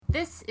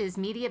This is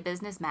Media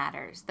Business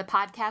Matters, the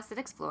podcast that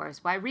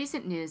explores why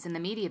recent news in the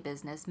media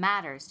business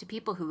matters to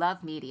people who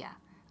love media.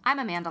 I'm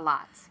Amanda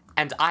Lotz.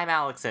 And I'm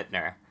Alex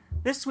Ittner.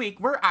 This week,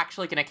 we're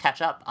actually going to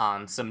catch up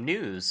on some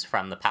news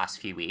from the past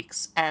few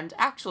weeks and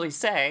actually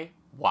say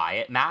why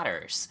it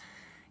matters.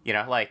 You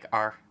know, like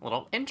our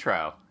little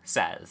intro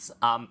says.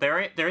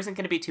 There isn't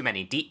going to be too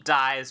many deep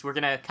dives. We're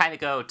going to kind of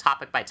go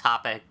topic by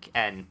topic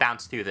and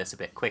bounce through this a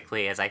bit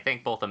quickly, as I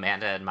think both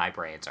Amanda and my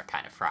brains are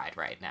kind of fried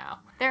right now.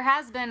 There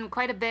has been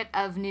quite a bit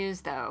of news,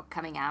 though,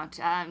 coming out,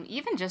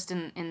 even just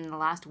in the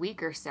last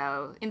week or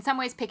so. In some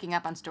ways, picking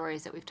up on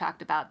stories that we've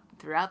talked about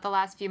throughout the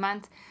last few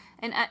months,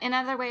 and in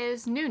other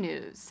ways, new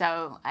news.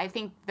 So I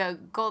think the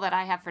goal that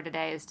I have for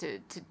today is to,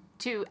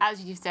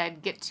 as you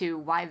said, get to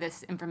why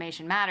this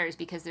information matters,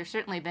 because there's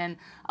certainly been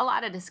a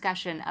lot of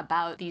discussion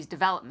about these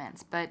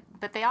developments, but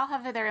they all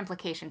have their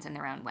implications in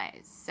their own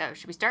ways. So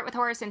should we start with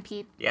Horace and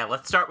Pete? Yeah,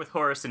 let's start with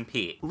Horace and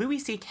Pete. Louis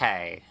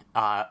C.K.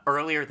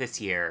 Earlier this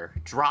year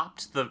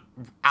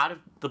out of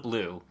the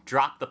blue,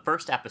 dropped the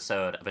first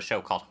episode of a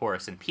show called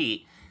Horace and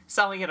Pete,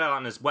 selling it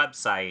on his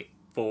website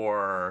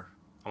for,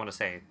 I want to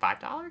say,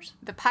 $5?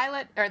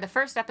 The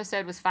first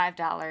episode was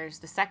 $5,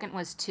 the second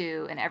was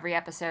 $2, and every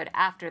episode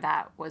after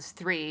that was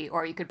 $3,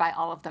 or you could buy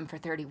all of them for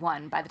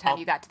 $31 by the time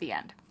you got to the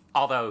end.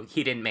 Although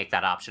he didn't make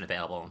that option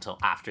available until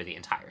after the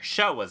entire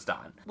show was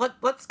done.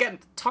 Let's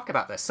talk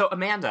about this. So,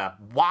 Amanda,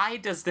 why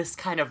does this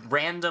kind of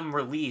random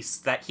release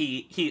that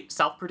he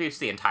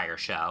self-produced the entire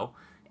show,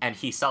 and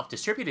he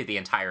self-distributed the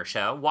entire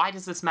show, why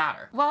does this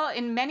matter? Well,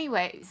 in many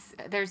ways,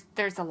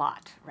 there's a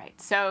lot, right?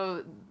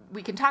 So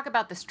we can talk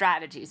about the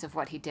strategies of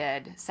what he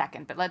did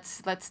second, but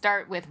let's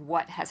start with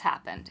what has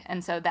happened.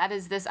 And so that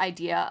is this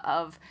idea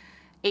of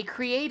a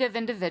creative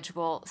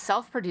individual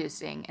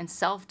self-producing and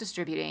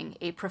self-distributing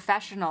a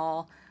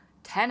professional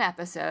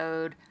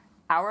 10-episode,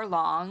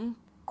 hour-long,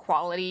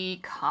 quality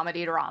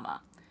comedy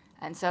drama.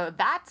 And so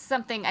that's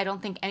something I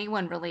don't think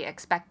anyone really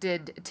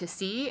expected to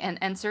see,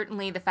 and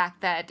certainly the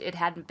fact that it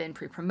hadn't been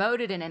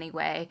pre-promoted in any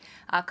way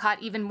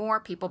caught even more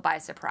people by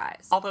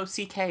surprise. Although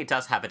CK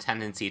does have a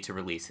tendency to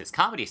release his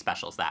comedy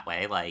specials that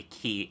way. Like,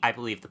 I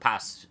believe the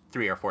past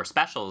 3 or 4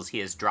 specials he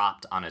has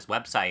dropped on his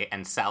website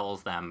and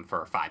sells them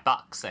for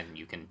 $5, and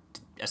you can,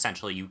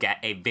 essentially, you get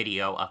a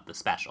video of the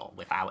special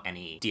without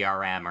any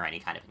DRM or any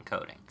kind of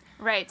encoding.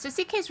 Right, so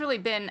CK's really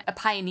been a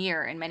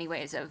pioneer in many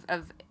ways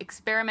of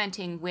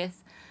experimenting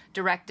with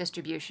direct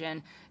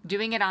distribution,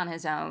 doing it on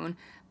his own.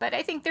 But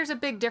I think there's a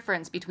big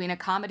difference between a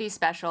comedy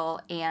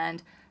special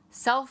and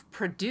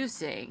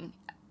self-producing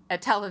a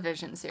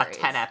television series. A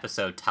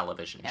 10-episode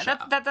television show.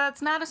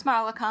 That's not a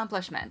small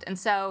accomplishment. And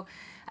so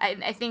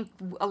I think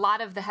a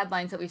lot of the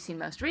headlines that we've seen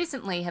most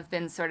recently have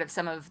been sort of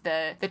some of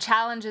the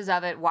challenges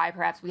of it, why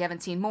perhaps we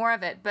haven't seen more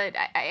of it. But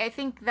I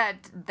think that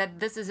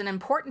this is an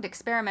important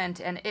experiment,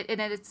 and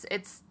it's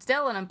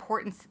still an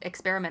important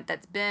experiment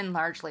that's been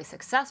largely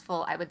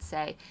successful, I would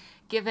say,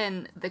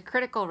 given the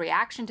critical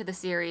reaction to the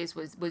series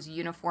was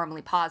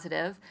uniformly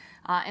positive.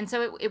 And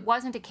so it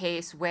wasn't a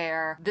case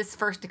where this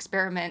first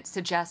experiment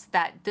suggests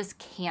that this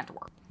can't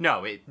work.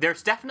 No,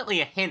 there's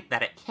definitely a hint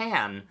that it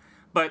can,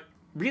 but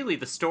really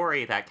the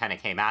story that kind of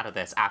came out of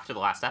this after the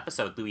last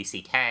episode, Louis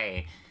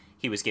C.K.,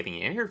 he was giving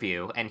an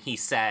interview, and he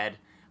said,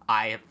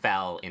 I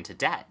fell into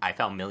debt. I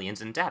fell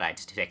millions in debt. I had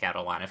to take out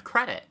a line of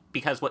credit.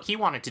 Because what he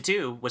wanted to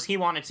do was he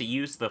wanted to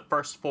use the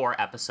first 4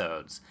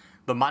 episodes,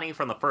 the money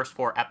from the first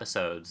 4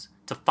 episodes,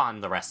 to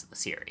fund the rest of the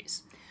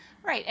series.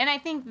 Right, and I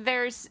think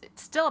there's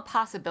still a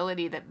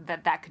possibility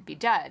that could be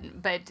done.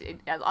 But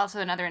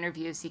also in other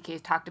interviews,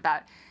 CK talked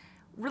about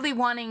really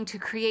wanting to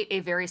create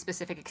a very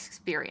specific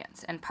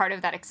experience. And part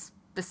of that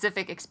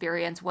specific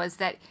experience was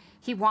that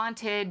he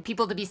wanted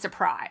people to be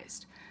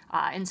surprised.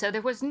 And so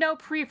there was no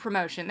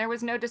pre-promotion. There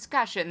was no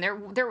discussion.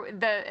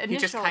 He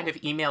just kind of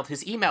emailed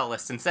his email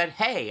list and said,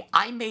 hey,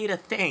 I made a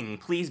thing.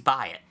 Please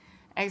buy it.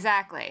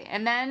 Exactly.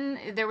 And then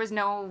there was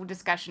no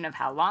discussion of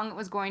how long it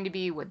was going to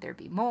be. Would there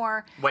be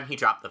more? When he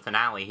dropped the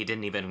finale, he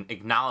didn't even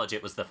acknowledge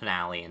it was the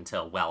finale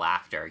until well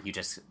after. You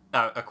just,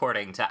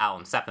 according to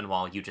Alan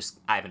Sepinwall,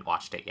 I haven't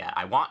watched it yet.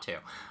 I want to.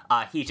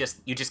 You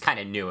just kind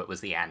of knew it was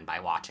the end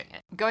by watching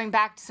it. Going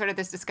back to sort of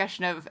this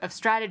discussion of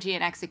strategy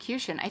and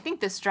execution, I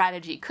think this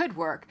strategy could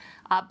work,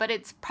 but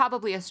it's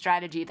probably a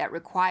strategy that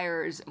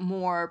requires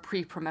more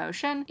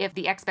pre-promotion if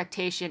the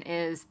expectation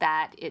is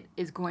that it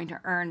is going to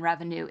earn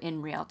revenue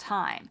in real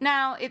time.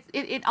 Now,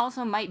 it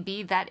also might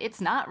be that it's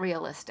not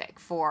realistic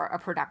for a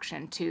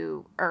production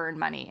to earn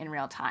money in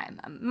real time.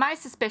 My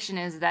suspicion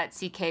is that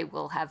CK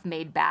will have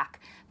made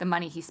back the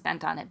money he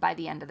spent on it by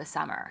the end of the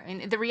summer. I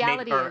mean, the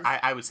reality is...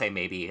 I would say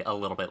maybe a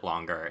little bit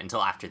longer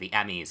until after the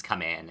Emmys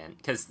come in.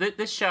 Because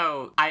this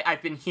show,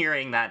 I've been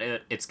hearing that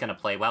it's going to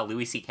play well.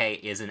 Louis C.K.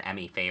 is an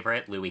Emmy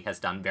favorite. Louis has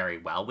done very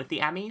well with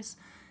the Emmys.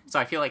 So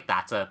I feel like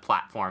that's a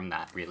platform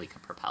that really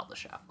could propel the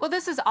show. Well,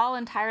 this is all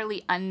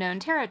entirely unknown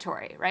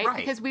territory, right? Right.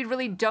 Because we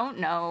really don't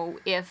know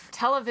if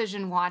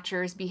television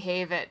watchers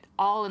behave at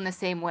all in the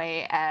same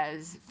way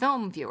as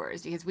film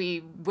viewers, because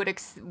we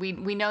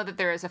know that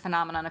there is a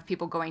phenomenon of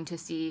people going to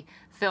see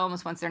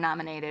films once they're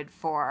nominated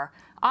for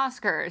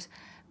Oscars,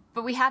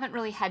 but we haven't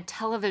really had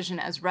television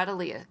as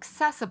readily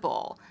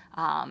accessible,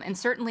 and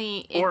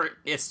certainly... Or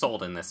is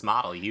sold in this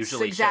model.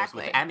 Usually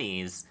Exactly. shows with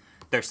Emmys,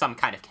 there's some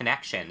kind of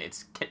connection.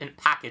 It's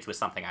packaged with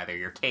something, either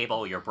your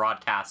cable, your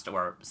broadcast,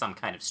 or some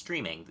kind of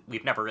streaming.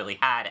 We've never really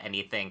had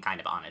anything kind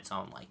of on its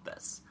own like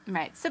this.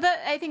 Right. So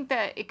I think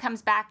that it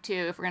comes back to,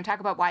 if we're going to talk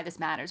about why this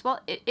matters, well,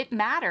 it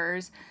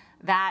matters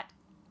that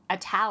a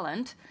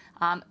talent,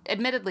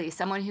 admittedly,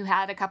 someone who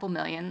had a couple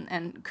million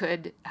and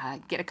could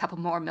get a couple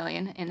more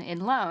million in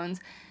loans,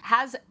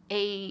 has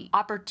a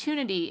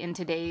opportunity in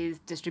today's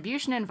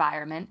distribution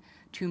environment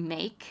to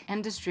make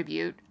and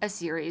distribute a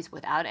series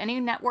without any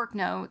network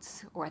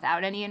notes or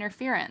without any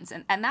interference.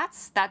 And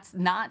that's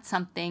not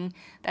something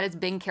that has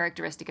been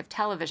characteristic of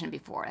television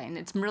before. And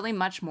it's really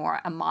much more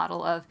a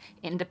model of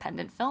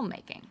independent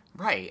filmmaking.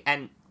 Right.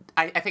 And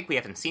I think we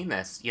haven't seen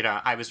this. You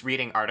know, I was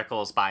reading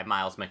articles by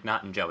Miles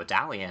McNutt and Joe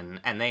Adalian,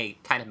 and they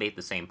kind of made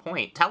the same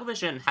point.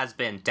 Television has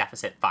been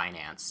deficit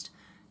financed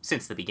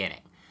since the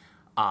beginning.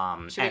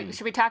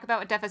 Should we talk about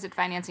what deficit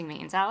financing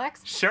means,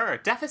 Alex? Sure.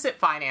 Deficit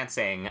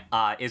financing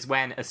is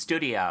when a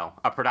studio,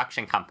 a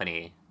production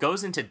company,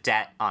 goes into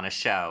debt on a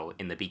show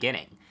in the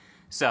beginning.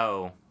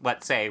 So,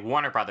 let's say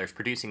Warner Brothers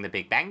producing The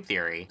Big Bang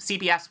Theory,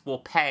 CBS will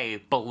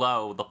pay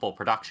below the full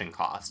production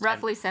cost.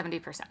 Roughly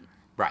 70%.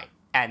 Right.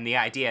 And the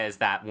idea is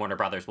that Warner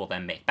Brothers will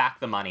then make back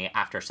the money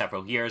after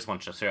several years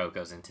once the show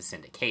goes into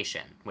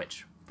syndication,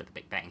 which, for The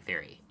Big Bang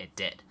Theory, it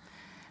did.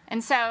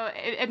 And so,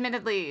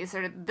 admittedly,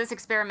 sort of this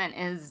experiment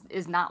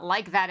is not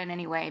like that in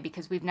any way,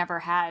 because we've never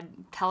had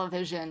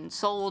television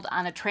sold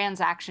on a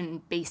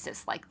transaction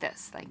basis like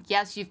this. Like,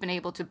 yes, you've been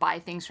able to buy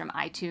things from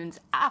iTunes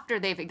after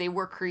they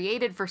were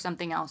created for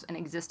something else and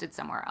existed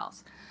somewhere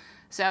else.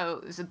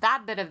 So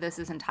that bit of this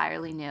is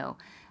entirely new.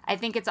 I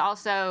think it's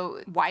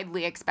also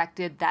widely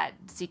expected that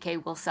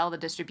CK will sell the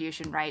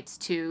distribution rights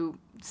to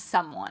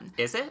someone.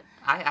 Is it?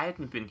 I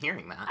hadn't been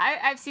hearing that.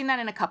 I've seen that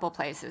in a couple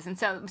places. And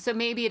so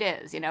maybe it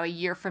is. You know, a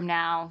year from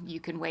now, you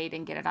can wait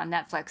and get it on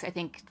Netflix. I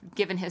think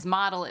given his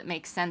model, it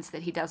makes sense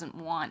that he doesn't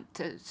want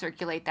to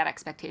circulate that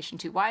expectation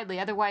too widely.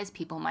 Otherwise,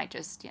 people might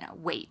just,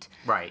 wait.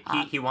 Right.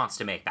 He wants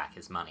to make back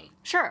his money.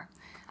 Sure.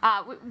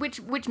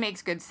 Which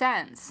makes good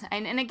sense.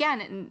 And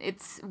again,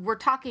 we're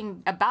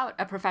talking about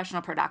a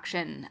professional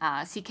production.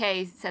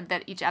 CK said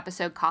that each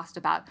episode cost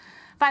about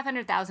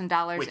 $500,000 an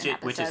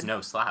episode. Which is no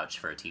slouch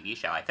for a TV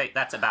show. I think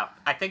that's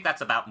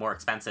about more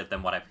expensive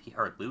than what I've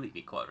heard Louis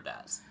be quoted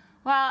as.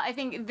 Well, I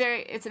think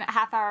it's a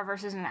half hour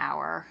versus an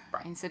hour.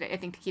 Right. And so I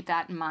think to keep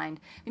that in mind.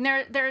 I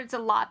mean, there's a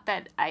lot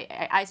that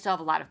I still have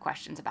a lot of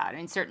questions about. I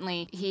mean,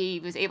 certainly he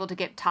was able to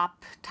get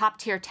top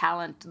tier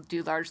talent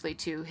due largely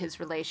to his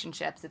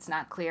relationships. It's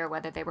not clear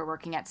whether they were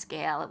working at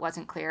scale. It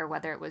wasn't clear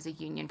whether it was a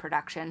union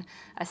production.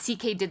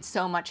 CK did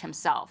so much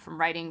himself, from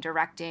writing,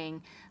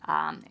 directing.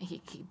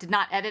 He did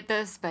not edit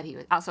this, but he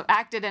also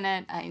acted in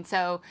it. And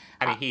so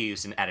he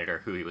used an editor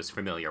who he was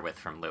familiar with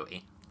from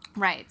Louis.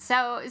 Right.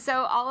 So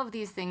all of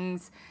these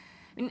things.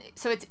 I mean,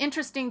 so it's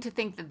interesting to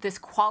think that this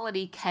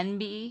quality can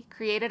be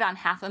created on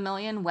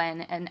 $500,000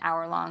 when an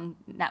hour-long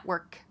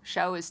network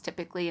show is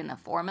typically in the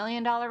 $4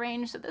 million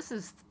range. So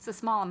it's a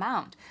small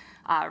amount,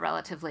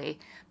 relatively.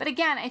 But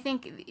again, I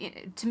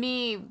think to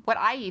me, what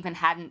I even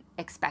hadn't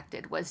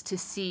expected was to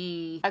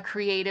see a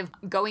creative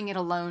going it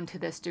alone to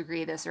this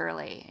degree this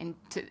early. And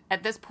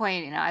at this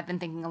point, I've been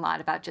thinking a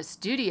lot about just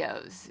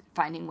studios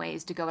finding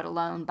ways to go it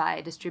alone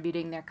by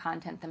distributing their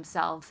content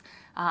themselves.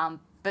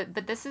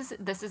 But this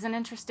is an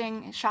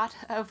interesting shot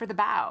over the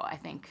bow, I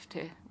think,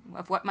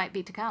 of what might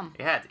be to come.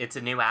 Yeah, it's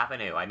a new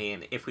avenue. I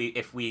mean, if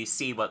we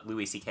see what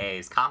Louis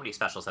C.K.'s comedy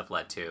specials have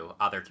led to,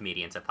 other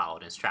comedians have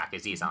followed his track.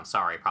 Aziz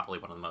Ansari, probably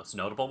one of the most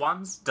notable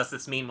ones. Does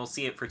this mean we'll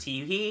see it for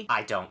TV?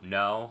 I don't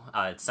know.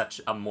 It's such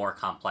a more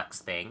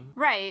complex thing.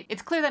 Right.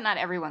 It's clear that not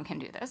everyone can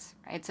do this,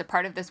 right? So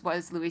part of this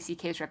was Louis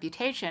C.K.'s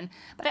reputation,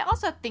 but I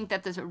also think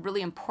that there's a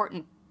really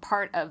important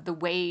part of the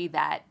way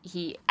that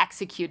he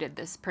executed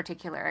this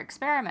particular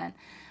experiment,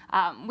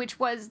 which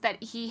was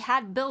that he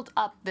had built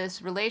up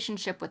this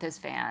relationship with his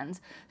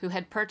fans who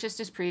had purchased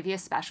his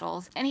previous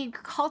specials, and he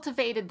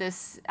cultivated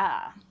this,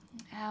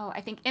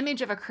 I think,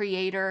 image of a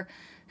creator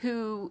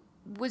who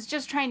was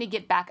just trying to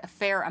get back a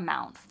fair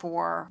amount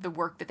for the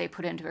work that they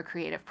put into a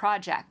creative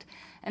project.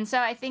 And so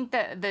I think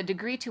that the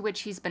degree to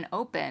which he's been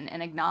open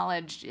and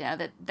acknowledged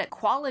that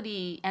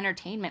quality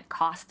entertainment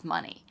costs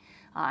money.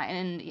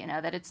 And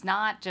that it's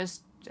not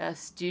just a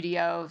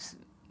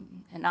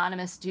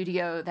anonymous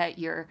studio that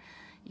you're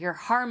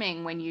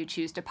harming when you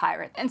choose to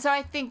pirate. And so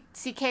I think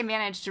CK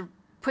managed to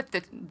put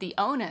the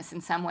onus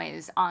in some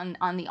ways on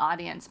the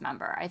audience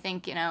member. I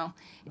think, if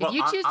Well,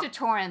 you choose to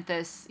torrent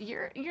this,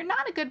 you're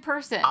not a good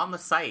person. On the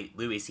site,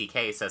 Louis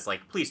C.K. says,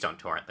 please don't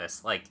torrent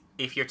this.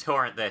 If you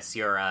torrent this,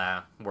 you're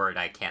a word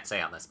I can't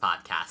say on this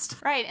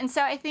podcast. Right, and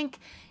so I think,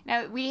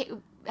 we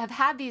have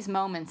had these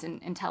moments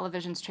in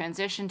television's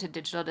transition to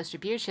digital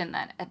distribution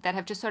that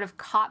have just sort of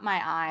caught my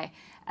eye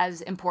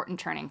as important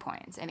turning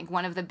points. I think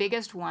one of the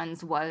biggest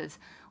ones was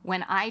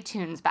when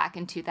iTunes back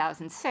in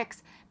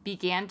 2006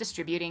 began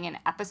distributing an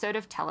episode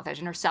of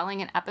television or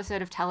selling an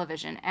episode of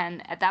television,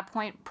 and at that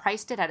point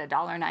priced it at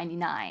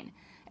 $1.99.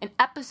 An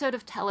episode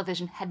of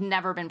television had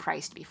never been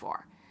priced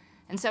before.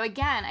 And so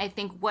again, I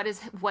think what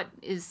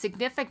is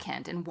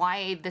significant and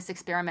why this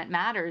experiment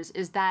matters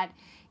is that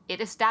it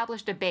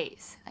established a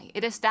base.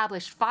 It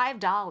established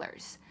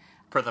 $5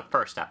 for the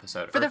first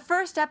episode. For the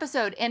first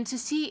episode, and to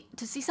see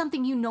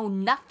something you know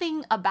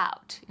nothing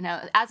about,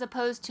 as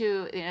opposed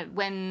to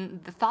when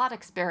the thought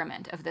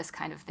experiment of this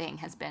kind of thing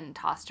has been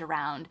tossed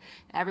around,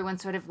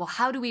 everyone's sort of, well,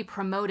 how do we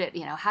promote it?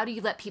 How do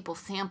you let people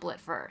sample it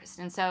first?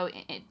 And so,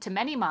 to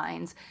many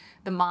minds,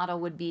 the model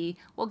would be,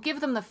 well,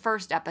 give them the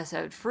first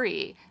episode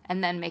free,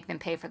 and then make them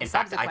pay for the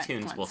subsequent ones.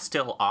 In fact, iTunes will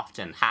still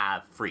often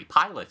have free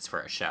pilots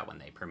for a show when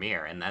they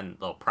premiere, and then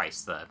they'll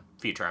price the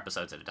future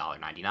episodes at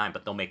 $1.99,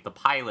 but they'll make the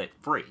pilot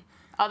free.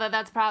 Although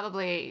that's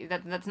probably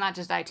that's not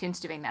just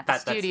iTunes doing that. The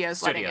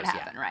studio's letting it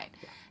happen, right?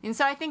 Yeah. And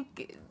so I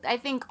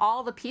think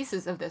all the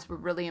pieces of this were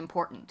really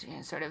important.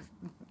 Sort of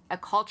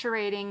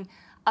acculturating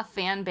a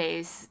fan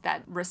base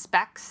that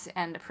respects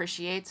and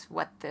appreciates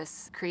what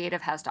this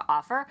creative has to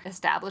offer,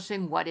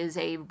 establishing what is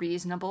a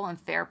reasonable and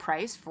fair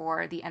price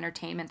for the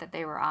entertainment that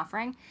they were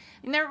offering.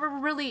 And there were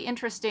really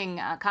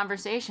interesting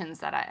conversations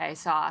that I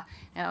saw,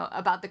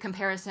 about the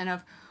comparison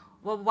of,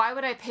 well, why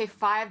would I pay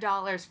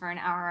 $5 for an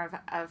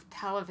hour of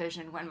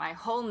television when my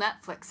whole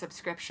Netflix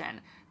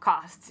subscription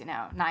costs,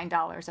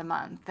 $9 a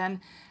month? And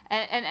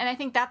I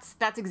think that's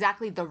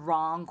exactly the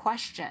wrong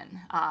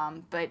question.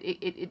 But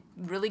it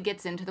really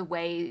gets into the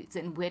ways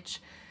in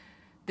which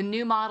the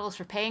new models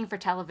for paying for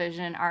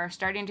television are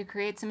starting to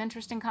create some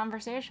interesting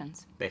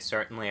conversations. They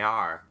certainly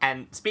are.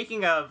 And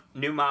speaking of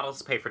new models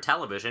to pay for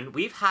television,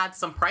 we've had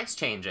some price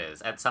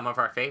changes at some of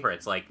our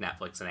favorites like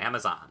Netflix and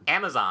Amazon.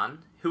 Amazon,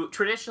 who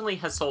traditionally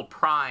has sold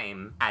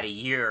Prime at a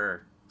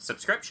year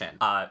subscription,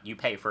 you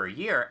pay for a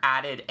year,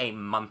 added a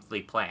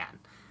monthly plan.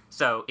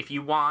 So if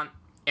you want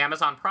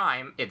Amazon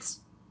Prime, it's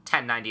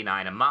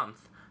 $10.99 a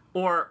month,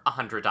 or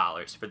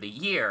 $100 for the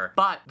year.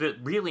 But the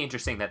really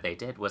interesting that they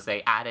did was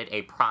they added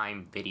a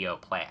Prime Video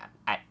plan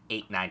at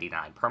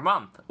 $8.99 per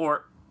month,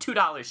 or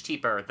 $2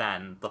 cheaper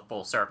than the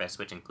full service,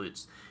 which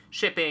includes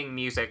shipping,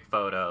 music,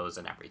 photos,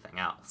 and everything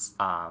else.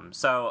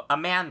 So,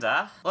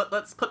 Amanda,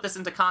 let's put this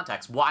into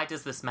context. Why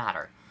does this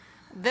matter?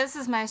 This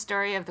is my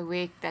story of the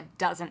week that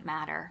doesn't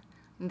matter.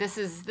 This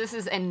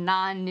is a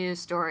non-news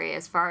story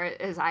as far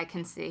as I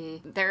can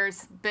see.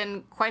 There's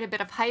been quite a bit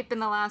of hype in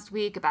the last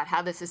week about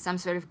how this is some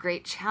sort of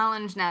great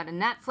challenge now to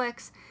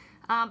Netflix,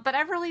 but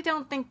I really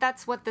don't think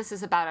that's what this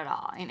is about at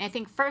all. And I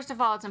think, first of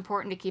all, it's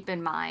important to keep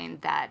in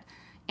mind that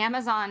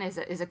Amazon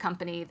is a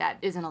company that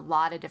is in a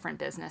lot of different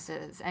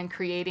businesses, and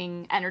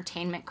creating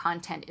entertainment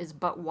content is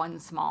but one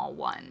small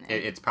one.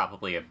 It's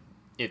probably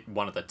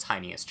one of the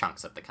tiniest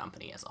chunks of the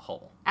company as a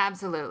whole.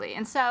 Absolutely.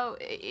 And so,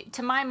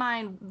 to my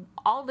mind,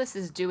 all this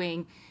is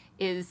doing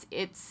is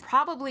it's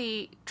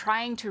probably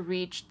trying to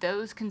reach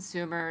those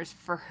consumers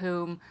for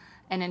whom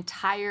an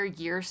entire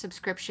year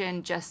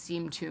subscription just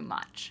seemed too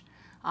much,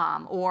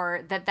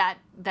 or that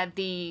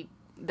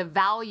the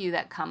value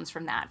that comes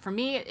from that. For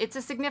me, it's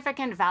a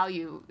significant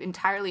value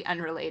entirely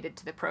unrelated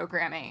to the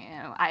programming.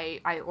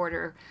 I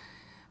order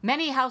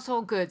many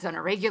household goods on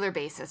a regular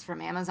basis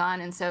from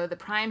Amazon, and so the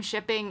Prime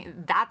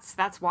shipping,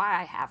 that's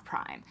why I have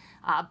Prime.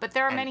 But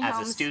there are many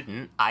homes... As a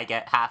student, I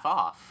get half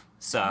off,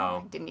 so...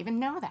 Oh, I didn't even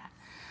know that.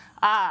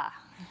 I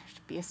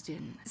should be a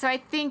student. So I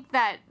think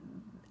that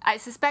I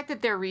suspect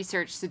that their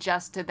research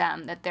suggests to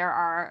them that there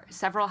are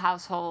several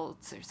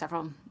households,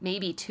 or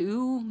maybe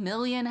 2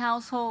 million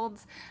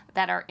households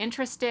that are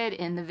interested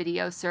in the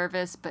video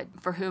service, but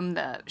for whom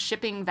the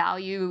shipping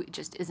value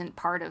just isn't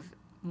part of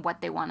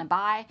what they want to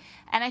buy.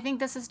 And I think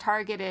this is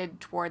targeted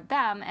toward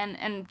them.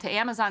 And to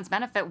Amazon's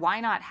benefit, why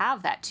not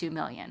have that 2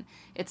 million?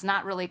 It's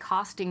not really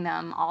costing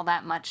them all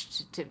that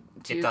much to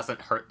It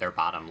doesn't hurt their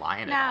bottom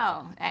line at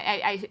all. No.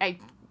 I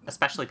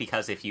Especially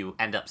because if you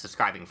end up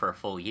subscribing for a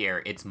full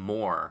year, it's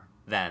more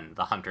than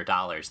the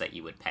 $100 that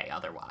you would pay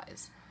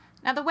otherwise.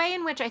 Now, the way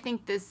in which I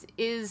think this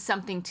is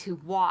something to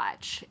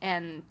watch,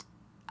 and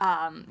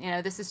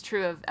this is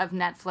true of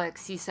Netflix,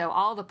 CISO,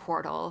 all the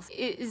portals,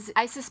 is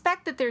I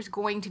suspect that there's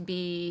going to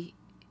be,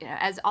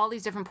 as all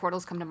these different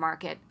portals come to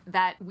market,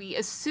 that we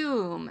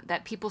assume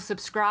that people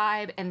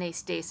subscribe and they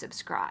stay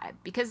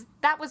subscribed, because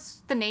that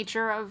was the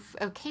nature of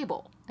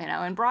cable,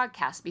 and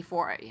broadcast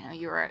before.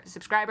 You're a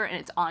subscriber and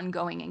it's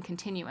ongoing and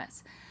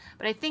continuous.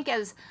 But I think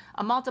as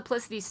a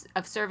multiplicity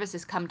of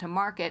services come to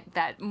market,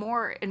 that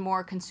more and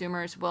more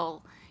consumers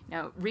will,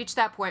 reach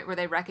that point where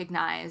they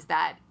recognize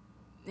that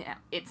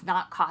it's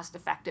not cost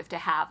effective to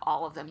have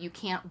all of them. You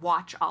can't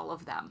watch all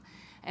of them.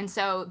 And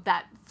so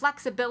that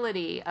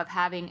flexibility of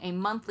having a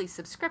monthly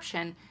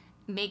subscription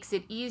makes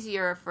it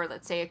easier for,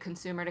 let's say, a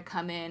consumer to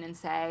come in and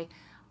say,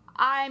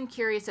 I'm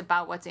curious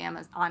about what's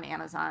on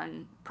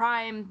Amazon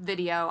Prime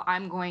Video.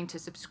 I'm going to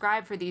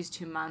subscribe for these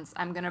 2 months.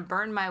 I'm going to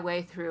burn my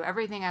way through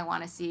everything I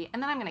want to see,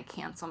 and then I'm going to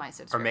cancel my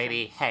subscription. Or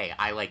maybe, hey,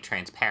 I like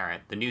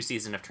Transparent. The new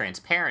season of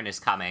Transparent is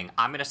coming.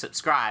 I'm going to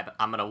subscribe.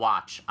 I'm going to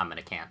watch. I'm going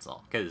to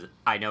cancel. Because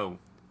I know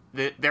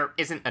there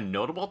isn't a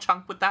notable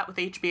chunk with that with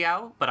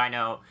HBO, but I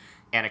know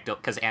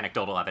because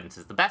anecdotal evidence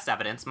is the best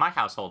evidence. My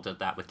household did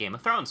that with Game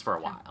of Thrones for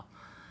a while.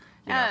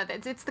 No,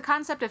 it's the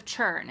concept of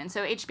churn. And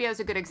so HBO is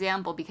a good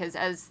example because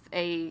as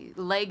a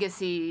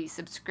legacy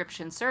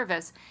subscription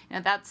service,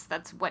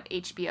 that's what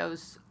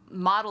HBO's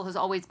model has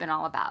always been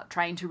all about,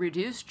 trying to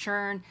reduce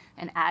churn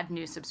and add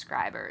new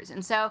subscribers.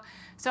 And so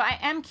I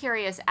am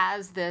curious,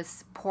 as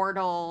this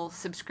portal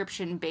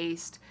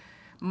subscription-based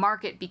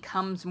market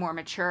becomes more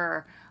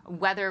mature,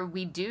 whether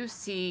we do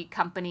see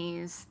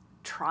companies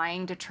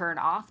trying to turn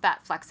off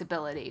that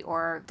flexibility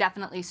or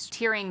definitely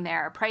steering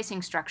their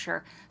pricing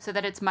structure so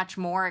that it's much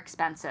more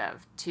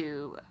expensive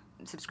to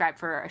subscribe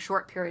for a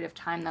short period of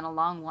time than a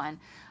long one.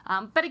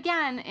 But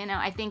again,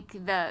 I think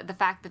the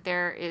fact that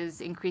there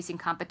is increasing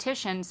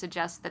competition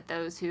suggests that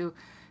those who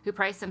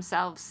price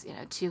themselves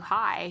too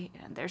high,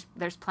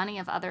 there's plenty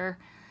of other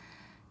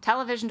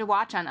television to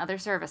watch on other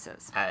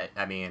services.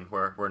 I mean,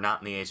 we're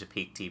not in the age of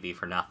peak TV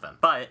for nothing.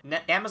 But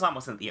Amazon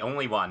wasn't the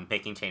only one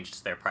making changes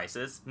to their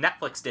prices.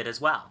 Netflix did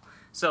as well.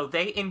 So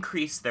they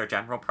increased their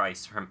general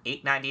price from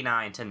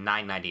 $8.99 to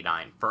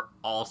 $9.99 for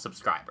all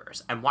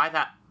subscribers. And why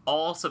that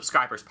all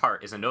subscribers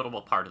part is a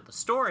notable part of the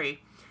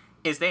story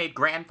is they had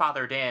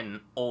grandfathered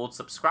in old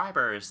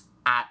subscribers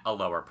at a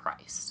lower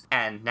price.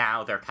 And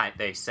now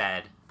they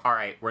said, all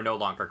right, we're no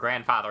longer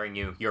grandfathering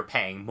you. You're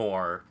paying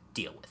more.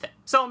 Deal with it.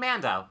 So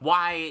Amanda,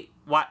 why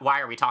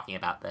are we talking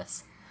about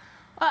this?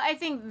 Well, I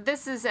think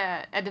this is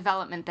a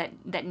development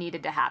that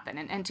needed to happen.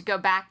 And to go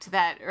back to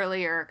that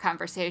earlier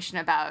conversation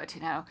about,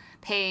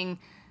 paying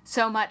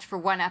so much for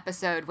one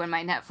episode when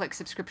my Netflix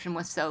subscription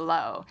was so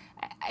low,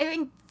 I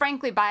think,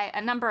 frankly, by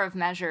a number of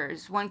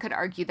measures, one could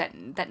argue that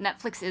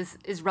Netflix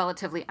is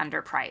relatively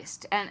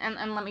underpriced.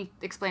 And let me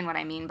explain what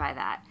I mean by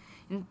that.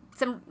 And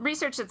some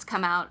research that's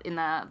come out in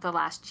the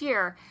last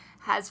year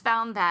has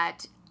found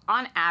that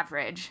on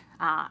average,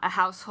 a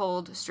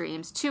household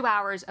streams 2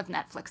 hours of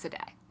Netflix a day.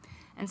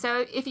 And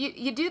so if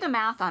you do the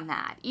math on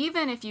that,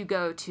 even if you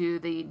go to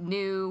the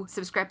new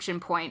subscription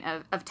point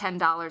of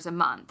 $10 a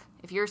month,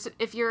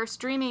 if you're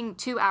streaming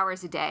 2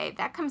 hours a day,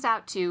 that comes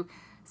out to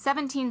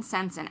 17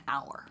 cents an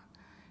hour.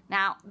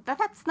 Now,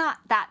 that's not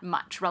that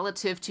much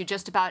relative to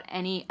just about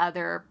any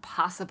other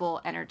possible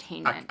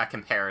entertainment. A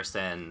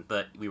comparison,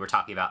 but we were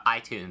talking about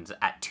iTunes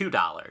at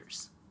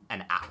 $2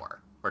 an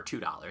hour. Or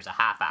 $2 a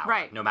half hour.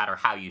 Right. No matter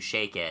how you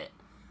shake it,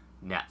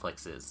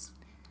 Netflix is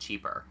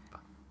cheaper.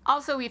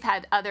 Also, we've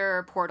had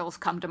other portals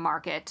come to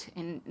market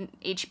in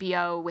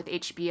HBO with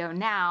HBO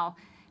Now,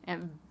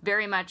 and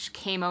very much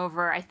came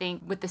over, I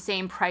think, with the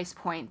same price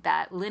point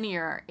that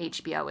linear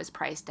HBO is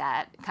priced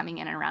at, coming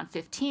in at around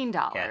 $15.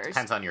 Yeah, it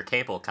depends on your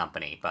cable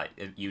company, but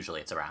usually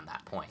it's around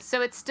that point.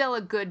 So it's still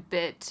a good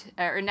bit,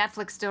 or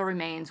Netflix still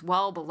remains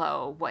well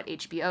below what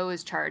HBO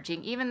is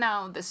charging, even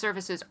though the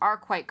services are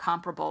quite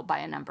comparable by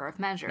a number of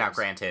measures. Now,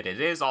 granted, it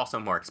is also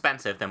more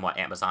expensive than what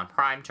Amazon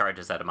Prime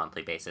charges at a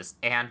monthly basis,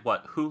 and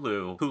what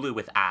Hulu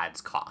with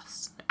ads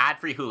costs.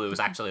 Ad-free Hulu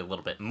is actually a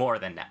little bit more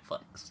than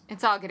Netflix.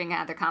 It's all getting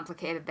rather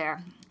complicated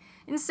there.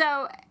 And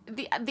so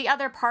the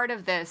other part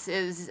of this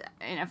is,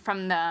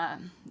 from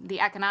the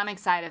economic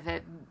side of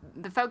it,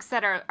 the folks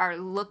that are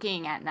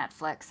looking at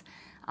Netflix,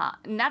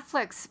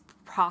 Netflix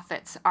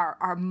profits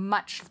are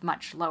much,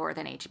 much lower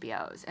than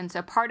HBO's. And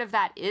so part of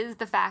that is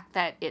the fact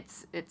that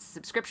its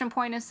subscription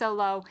point is so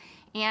low,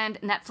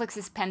 and Netflix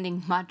is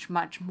spending much,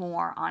 much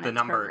more on its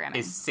programming. The number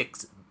is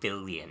 $6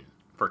 billion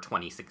for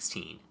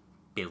 2016.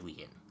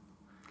 Billion.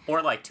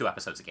 Or like 2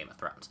 episodes of Game of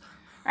Thrones.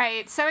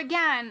 Right. So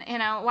again,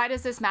 why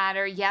does this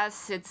matter?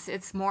 Yes,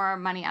 it's more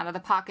money out of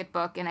the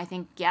pocketbook, and I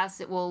think, yes,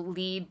 it will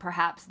lead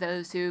perhaps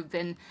those who've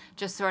been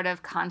just sort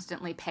of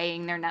constantly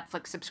paying their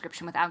Netflix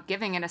subscription without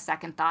giving it a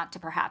second thought to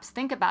perhaps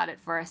think about it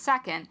for a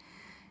second.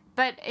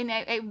 But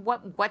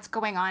what's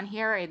going on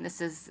here? And this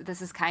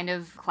is kind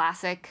of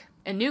classic.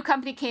 A new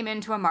company came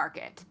into a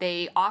market.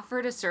 They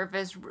offered a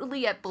service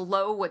really at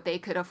below what they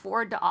could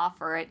afford to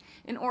offer it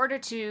in order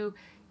to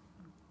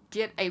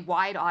get a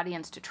wide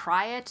audience to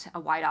try it. A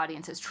wide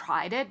audience has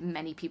tried it.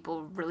 Many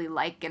people really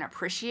like and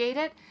appreciate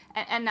it.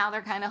 And now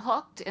they're kind of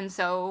hooked. And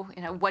so,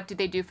 what do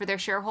they do for their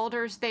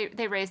shareholders?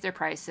 They raise their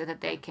price so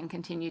that they can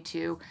continue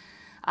to,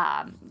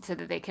 so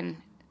that they can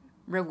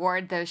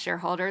reward those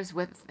shareholders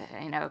with,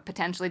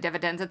 potentially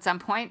dividends at some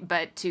point,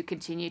 but to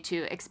continue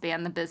to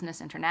expand the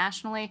business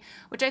internationally,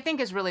 which I think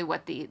is really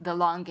what the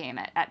long game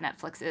at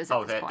Netflix is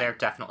at this point. They're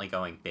definitely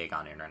going big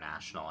on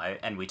international.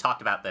 And we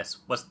talked about this,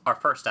 was our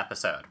first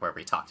episode where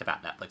we talked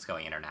about Netflix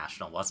going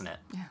international, wasn't it?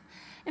 Yeah.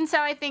 And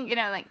so I think,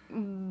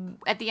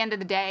 at the end of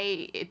the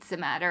day, it's a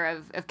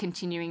matter of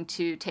continuing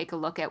to take a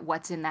look at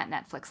what's in that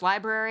Netflix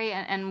library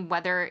and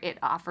whether it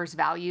offers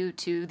value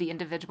to the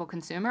individual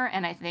consumer.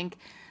 And I think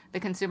the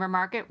consumer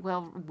market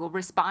will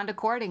respond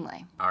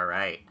accordingly. All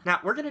right. Now,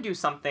 we're going to do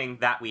something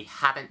that we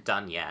haven't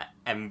done yet,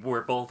 and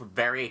we're both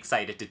very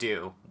excited to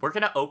do. We're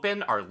going to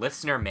open our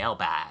listener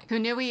mailbag. Who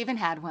knew we even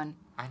had one?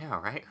 I know,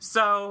 right?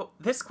 So,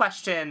 this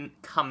question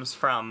comes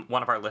from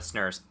one of our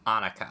listeners,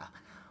 Annika.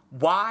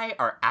 Why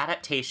are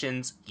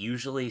adaptations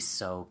usually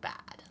so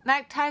bad?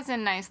 That ties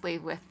in nicely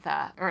with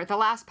the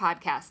last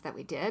podcast that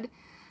we did.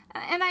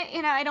 And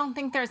I don't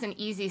think there's an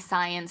easy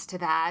science to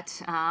that.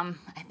 I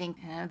think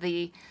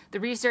the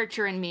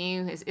researcher in me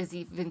is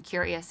even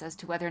curious as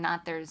to whether or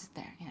not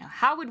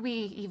how would we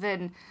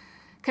even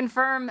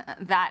confirm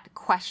that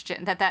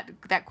question,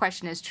 that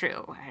question is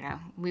true.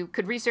 We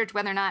could research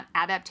whether or not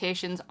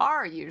adaptations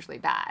are usually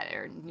bad,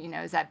 or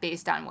is that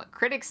based on what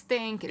critics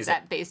think? Is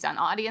that based on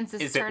audiences'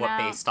 turnout? Is it what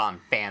based on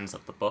fans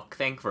of the book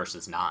think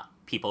versus not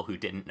people who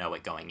didn't know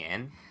it going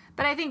in?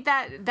 But I think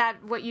that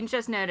what you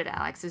just noted,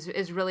 Alex,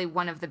 is really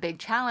one of the big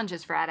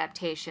challenges for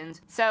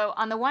adaptations. So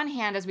on the one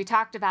hand, as we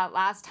talked about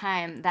last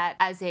time, that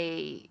as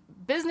a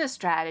business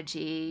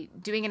strategy,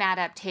 doing an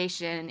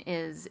adaptation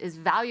is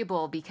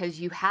valuable because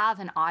you have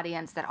an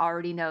audience that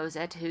already knows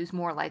it, who's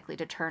more likely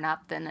to turn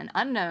up than an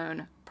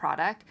unknown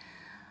product.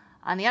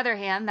 On the other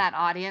hand, that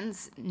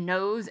audience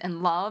knows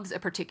and loves a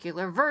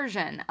particular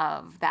version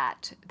of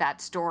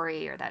that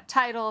story or that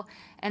title.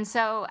 And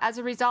so as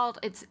a result,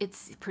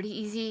 it's pretty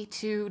easy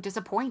to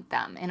disappoint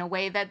them in a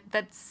way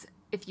that's,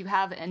 if you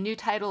have a new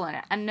title and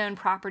an unknown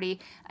property,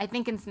 I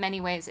think in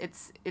many ways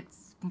it's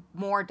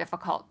more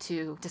difficult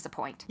to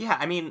disappoint. Yeah,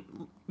 I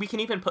mean, we can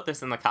even put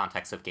this in the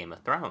context of Game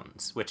of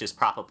Thrones, which is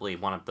probably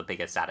one of the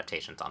biggest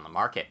adaptations on the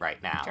market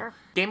right now. Sure.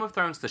 Game of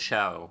Thrones, the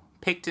show,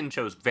 picked and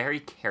chose very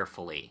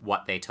carefully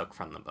what they took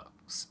from the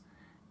books,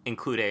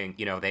 including,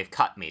 they've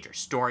cut major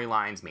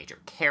storylines, major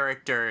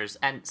characters,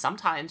 and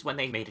sometimes when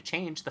they made a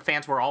change, the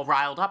fans were all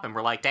riled up and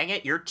were like, dang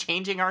it, you're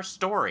changing our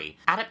story.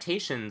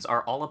 Adaptations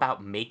are all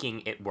about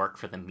making it work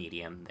for the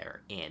medium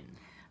they're in.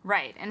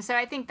 Right, and so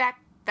I think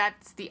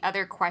that's the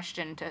other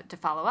question to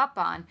follow up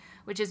on,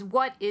 which is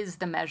what is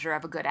the measure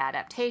of a good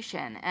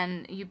adaptation?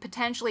 And you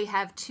potentially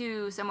have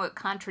two somewhat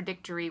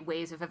contradictory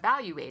ways of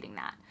evaluating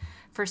that.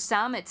 For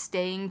some, it's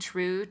staying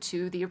true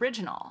to the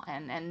original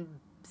and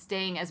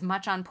staying as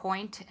much on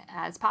point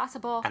as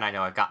possible. And I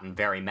know I've gotten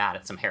very mad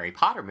at some Harry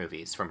Potter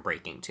movies from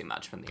breaking too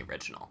much from the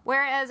original.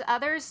 Whereas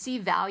others see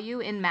value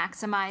in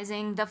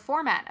maximizing the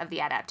format of the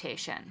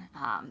adaptation.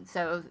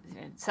 So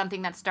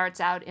something that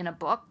starts out in a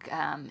book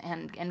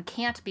and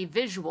can't be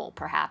visual,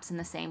 perhaps, in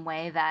the same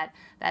way that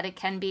it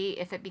can be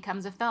if it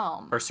becomes a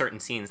film. Or certain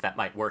scenes that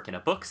might work in a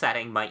book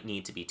setting might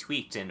need to be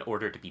tweaked in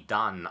order to be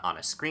done on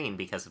a screen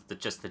because of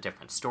just the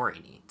different story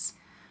needs.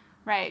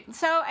 Right.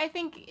 So I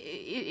think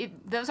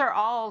those are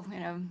all,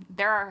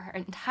 there are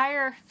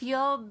entire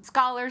field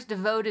scholars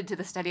devoted to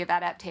the study of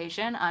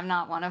adaptation. I'm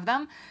not one of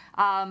them.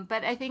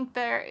 But I think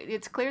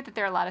it's clear that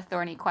there are a lot of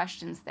thorny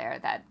questions there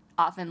that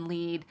often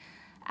lead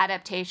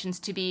adaptations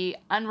to be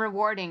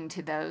unrewarding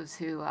to those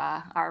who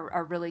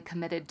are really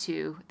committed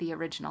to the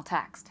original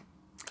text.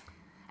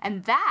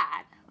 And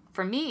that,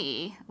 for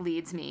me,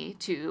 leads me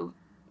to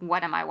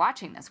what am I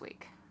watching this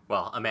week?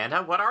 Well,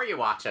 Amanda, what are you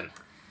watching?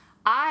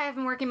 I have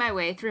been working my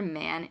way through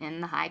Man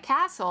in the High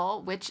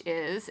Castle, which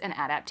is an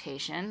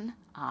adaptation,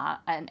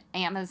 an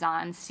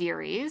Amazon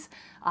series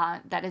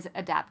that is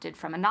adapted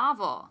from a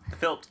novel. The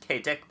Philip K.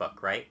 Dick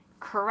book, right?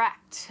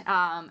 Correct.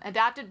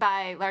 Adapted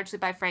largely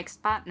by Frank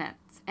Spotnitz.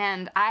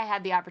 And I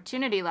had the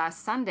opportunity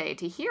last Sunday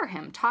to hear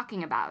him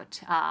talking about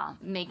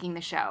making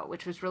the show,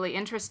 which was really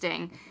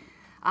interesting.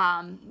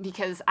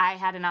 Because I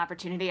had an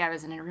opportunity, I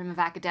was in a room of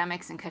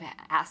academics and could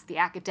ask the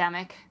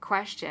academic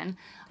question,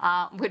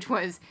 which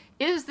was,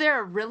 is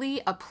there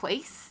really a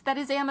place that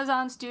is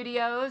Amazon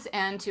Studios?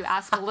 And to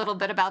ask a little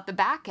bit about the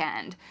back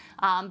end.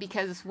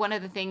 Because one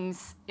of the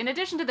things, in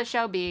addition to the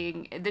show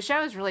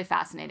is really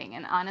fascinating.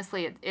 And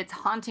honestly, it's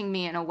haunting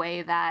me in a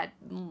way that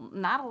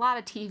not a lot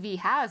of TV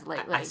has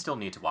lately. I still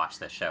need to watch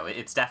this show.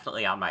 It's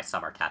definitely on my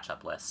summer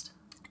catch-up list.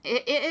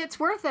 It's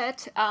worth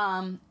it,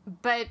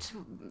 but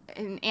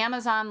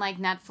Amazon, like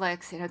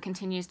Netflix,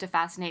 continues to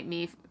fascinate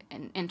me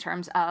in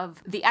terms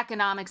of the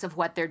economics of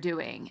what they're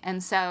doing.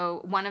 And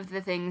so one of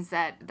the things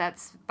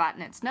that's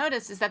Spotnitz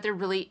noticed is that there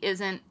really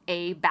isn't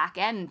a back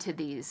end to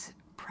these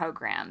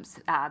programs,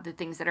 the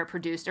things that are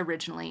produced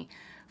originally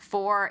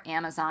for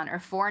Amazon or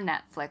for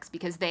Netflix,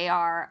 because they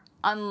are,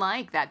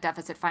 unlike that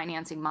deficit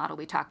financing model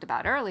we talked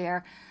about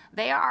earlier,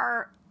 they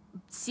are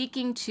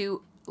seeking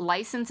to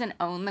license and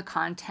own the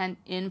content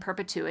in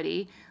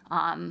perpetuity,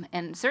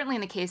 and certainly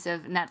in the case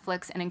of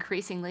Netflix and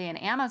increasingly in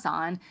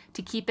Amazon,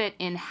 to keep it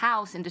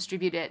in-house and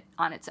distribute it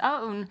on its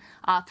own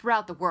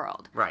throughout the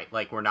world. Right,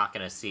 like we're not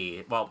going to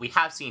see, well, we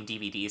have seen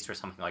DVDs for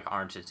something like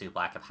Orange is the New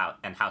Black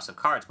and House of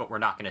Cards, but we're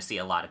not going to see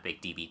a lot of big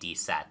DVD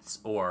sets,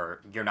 or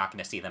you're not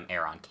going to see them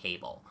air on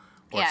cable.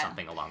 or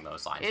something along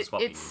those lines is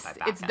what we mean by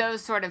back It's end.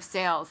 those sort of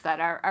sales that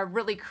are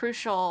really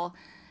crucial.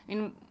 I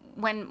mean,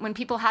 when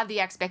people have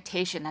the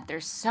expectation that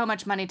there's so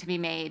much money to be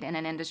made in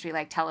an industry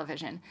like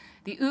television,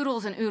 the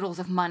oodles and oodles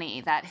of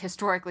money that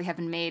historically have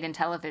been made in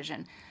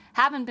television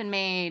haven't been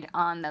made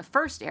on the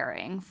first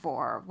airing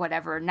for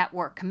whatever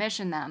network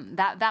commissioned them.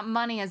 That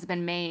money has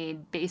been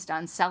made based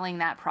on selling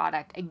that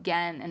product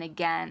again and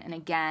again and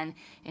again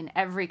in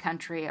every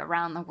country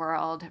around the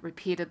world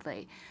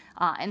repeatedly.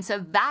 And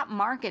so that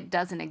market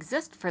doesn't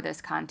exist for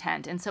this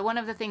content. And so one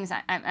of the things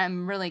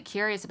I'm really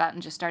curious about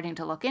and just starting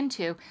to look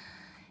into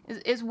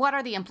is what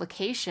are the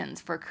implications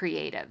for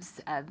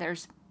creatives?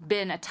 There's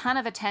been a ton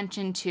of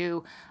attention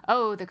to,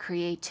 the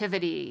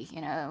creativity,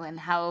 and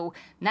how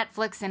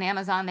Netflix and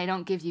Amazon, they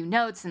don't give you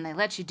notes and they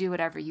let you do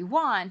whatever you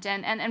want.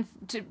 And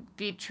to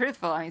be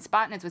truthful, I mean,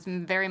 Spotnitz was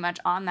very much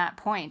on that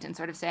point and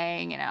sort of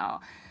saying,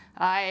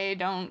 I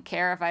don't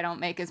care if I don't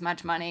make as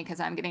much money because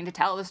I'm getting to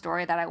tell the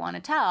story that I want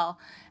to tell.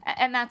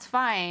 And that's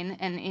fine.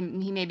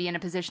 And he may be in a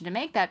position to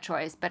make that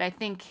choice. But I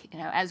think,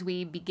 as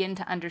we begin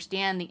to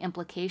understand the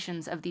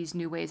implications of these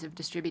new ways of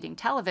distributing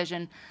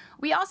television,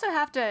 we also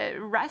have to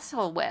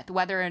wrestle with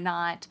whether or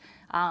not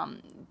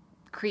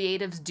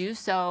creatives do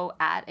so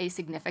at a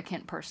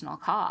significant personal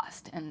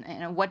cost.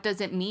 And what does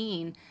it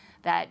mean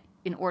that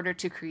in order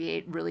to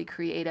create really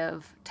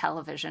creative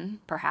television,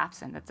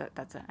 perhaps, and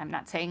I'm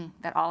not saying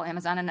that all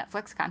Amazon and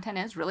Netflix content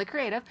is really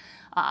creative,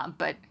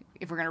 but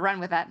if we're going to run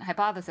with that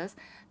hypothesis,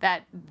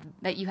 that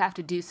you have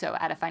to do so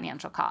at a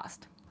financial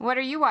cost. What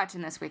are you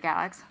watching this week,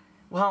 Alex?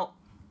 Well,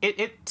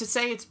 to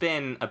say it's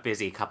been a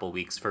busy couple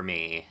weeks for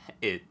me,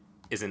 it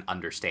is an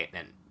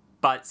understatement.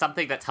 But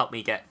something that's helped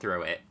me get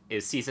through it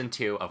is season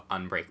 2 of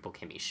Unbreakable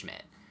Kimmy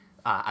Schmidt.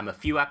 I'm a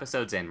few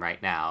episodes in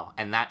right now,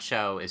 and that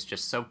show is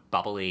just so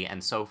bubbly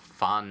and so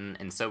fun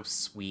and so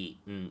sweet,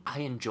 and I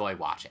enjoy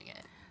watching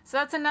it. So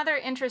that's another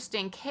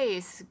interesting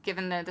case,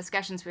 given the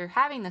discussions we were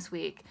having this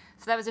week.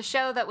 So that was a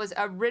show that was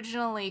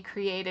originally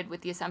created with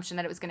the assumption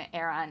that it was going to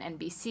air on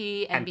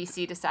NBC.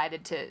 NBC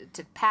decided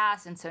to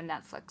pass, and so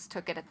Netflix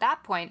took it at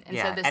that point. And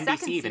so the NBC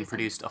second even season,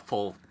 produced a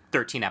full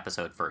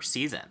 13-episode first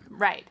season.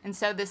 Right. And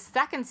so the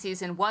second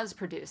season was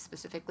produced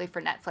specifically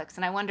for Netflix.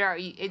 And I wonder,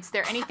 is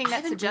there anything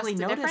that suggests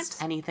really a difference?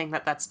 Noticed anything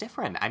that's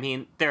different. I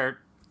mean, they're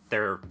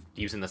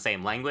using the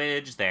same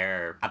language.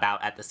 They're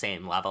about at the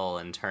same level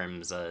in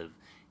terms of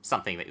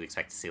something that you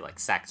expect to see, like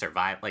sex or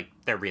violence. Like,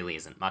 there really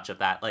isn't much of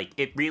that. Like,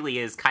 it really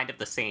is kind of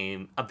the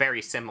same, a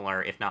very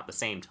similar, if not the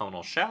same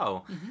tonal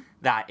show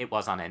that it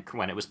was on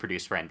when it was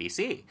produced for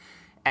NBC.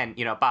 And,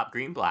 Bob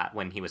Greenblatt,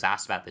 when he was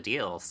asked about the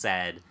deal,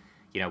 said,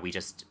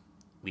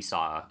 we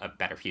saw a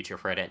better future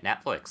for it at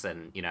Netflix.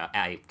 And,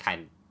 I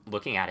kind of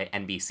looking at it,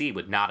 NBC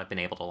would not have been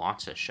able to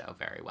launch this show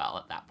very well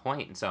at that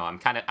point. And so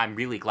I'm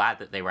really glad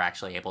that they were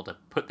actually able to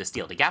put this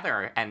deal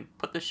together and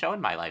put this show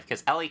in my life,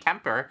 because Ellie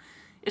Kemper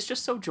is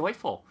just so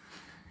joyful.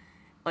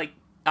 Like,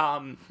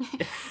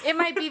 it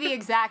might be the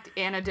exact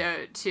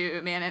antidote to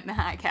Man in the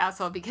High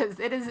Castle, because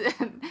it is.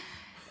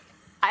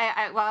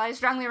 While I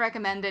strongly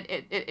recommend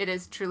it, it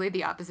is truly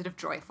the opposite of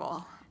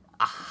joyful.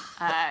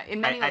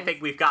 In many ways. I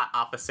think we've got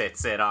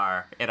opposites in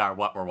our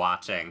what we're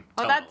watching.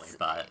 Well, totally,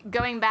 but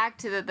going back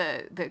to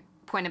the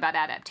point about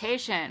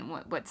adaptation.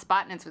 What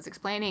Spotnitz was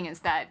explaining is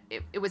that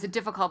it was a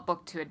difficult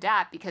book to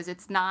adapt because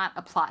it's not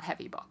a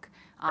plot-heavy book.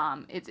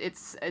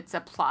 It's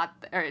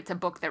a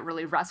book that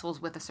really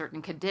wrestles with a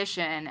certain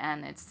condition,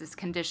 and it's this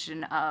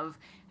condition of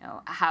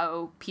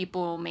how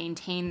people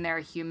maintain their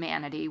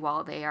humanity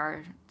while they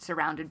are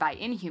surrounded by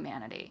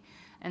inhumanity.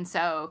 And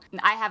so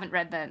I haven't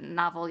read the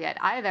novel yet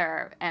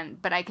either,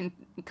 but I can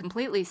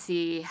completely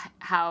see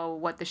how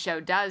what the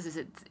show does is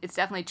it's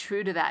definitely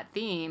true to that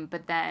theme,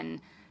 but then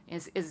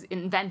is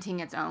inventing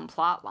its own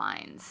plot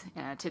lines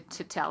to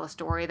tell a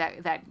story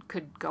that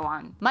could go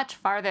on much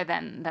farther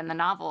than the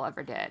novel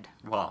ever did.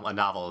 Well, a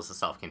novel is a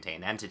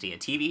self-contained entity. A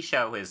TV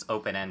show is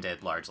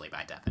open-ended largely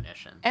by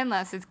definition.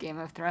 Unless it's Game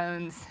of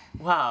Thrones.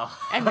 Well.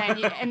 and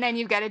then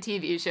you've got a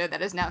TV show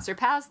that has now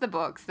surpassed the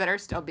books that are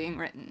still being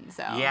written.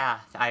 So yeah,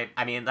 I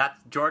mean, that's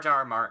George R.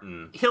 R.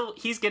 Martin.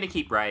 He's going to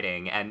keep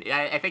writing, and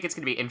I think it's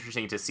going to be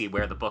interesting to see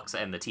where the books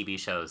and the TV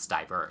shows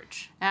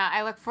diverge.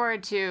 I look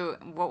forward to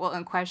what will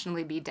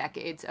unquestionably be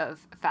decades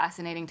of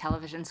fascinating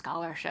television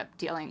scholarship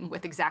dealing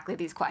with exactly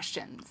these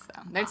questions.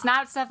 So it's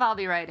not stuff I'll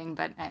be writing,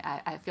 but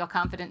I feel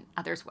confident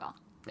others will.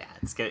 Yeah,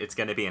 it's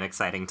going to be an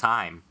exciting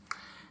time.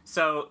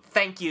 So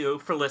thank you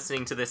for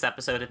listening to this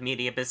episode of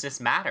Media Business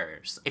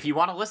Matters. If you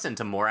want to listen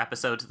to more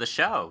episodes of the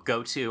show,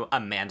 go to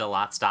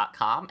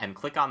amandalotz.com and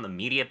click on the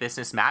Media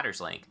Business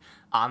Matters link.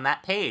 On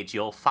that page,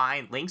 you'll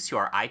find links to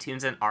our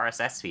iTunes and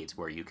RSS feeds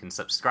where you can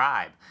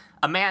subscribe.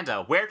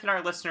 Amanda, where can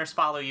our listeners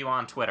follow you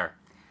on Twitter?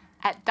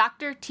 At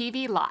Dr.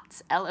 TV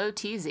Lotz,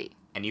 Lotz.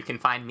 And you can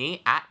find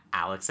me at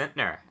Alex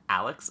Intner,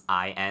 Alex,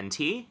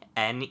 INTNER.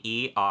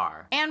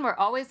 And we're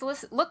always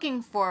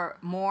looking for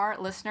more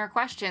listener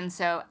questions,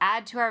 so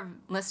add to our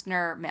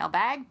listener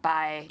mailbag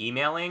by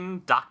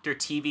emailing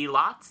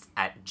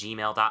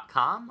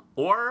drtvlots@gmail.com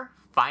or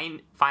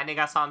finding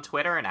us on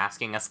Twitter and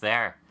asking us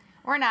there.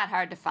 We're not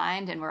hard to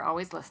find, and we're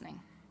always listening.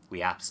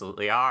 We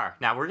absolutely are.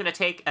 Now, we're going to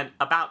take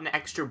about an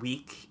extra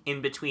week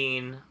in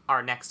between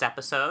our next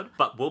episode,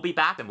 but we'll be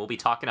back and we'll be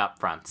talking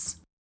upfronts.